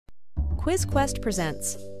QuizQuest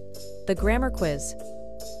presents the Grammar Quiz.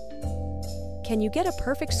 Can you get a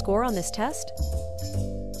perfect score on this test?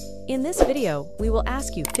 In this video, we will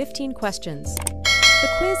ask you 15 questions. The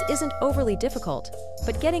quiz isn't overly difficult,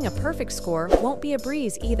 but getting a perfect score won't be a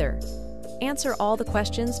breeze either. Answer all the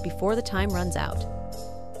questions before the time runs out.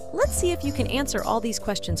 Let's see if you can answer all these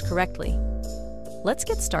questions correctly. Let's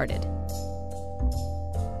get started.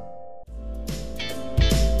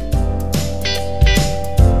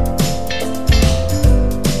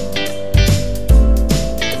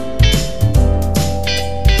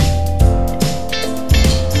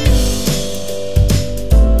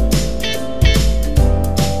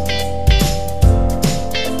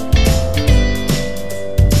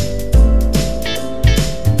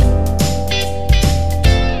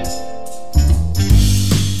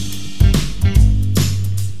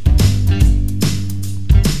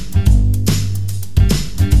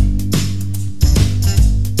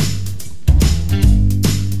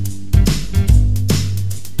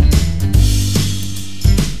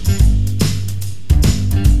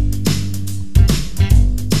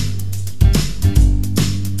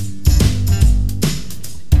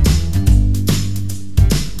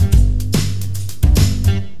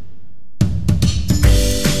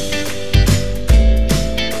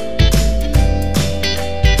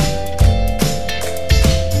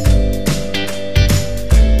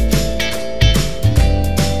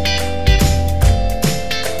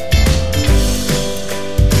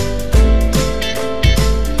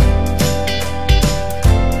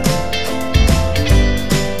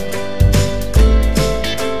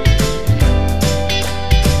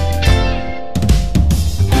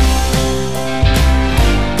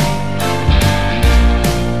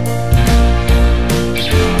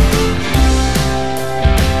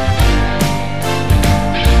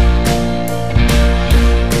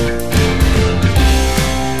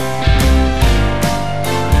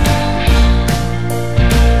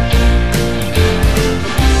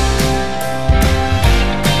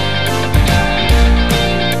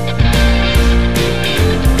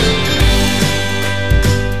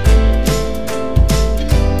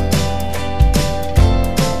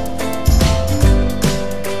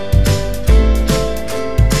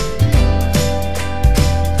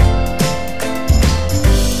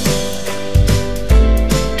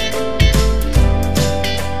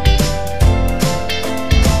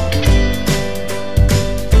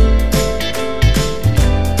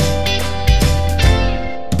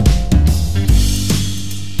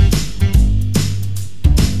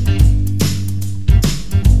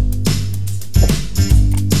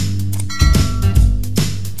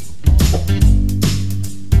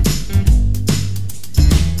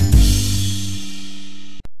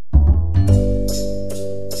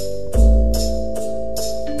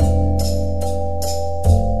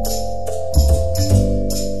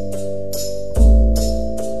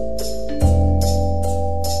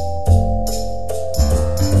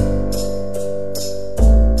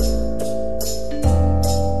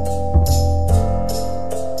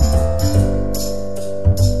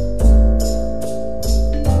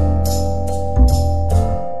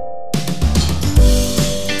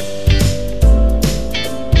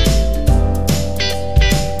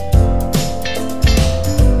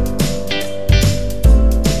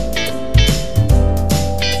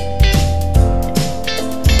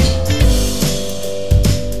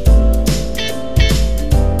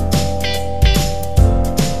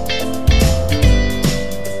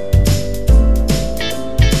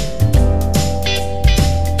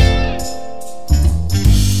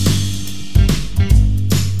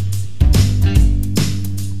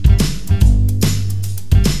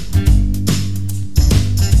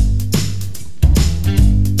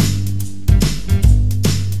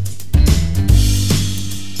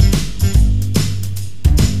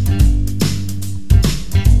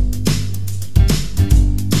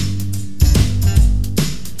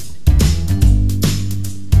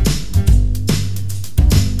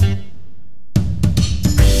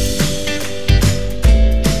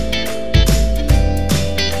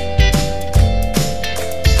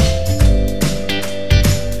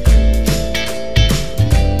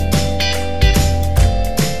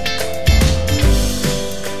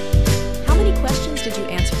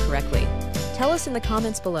 Tell us in the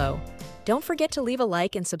comments below. Don't forget to leave a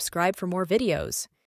like and subscribe for more videos.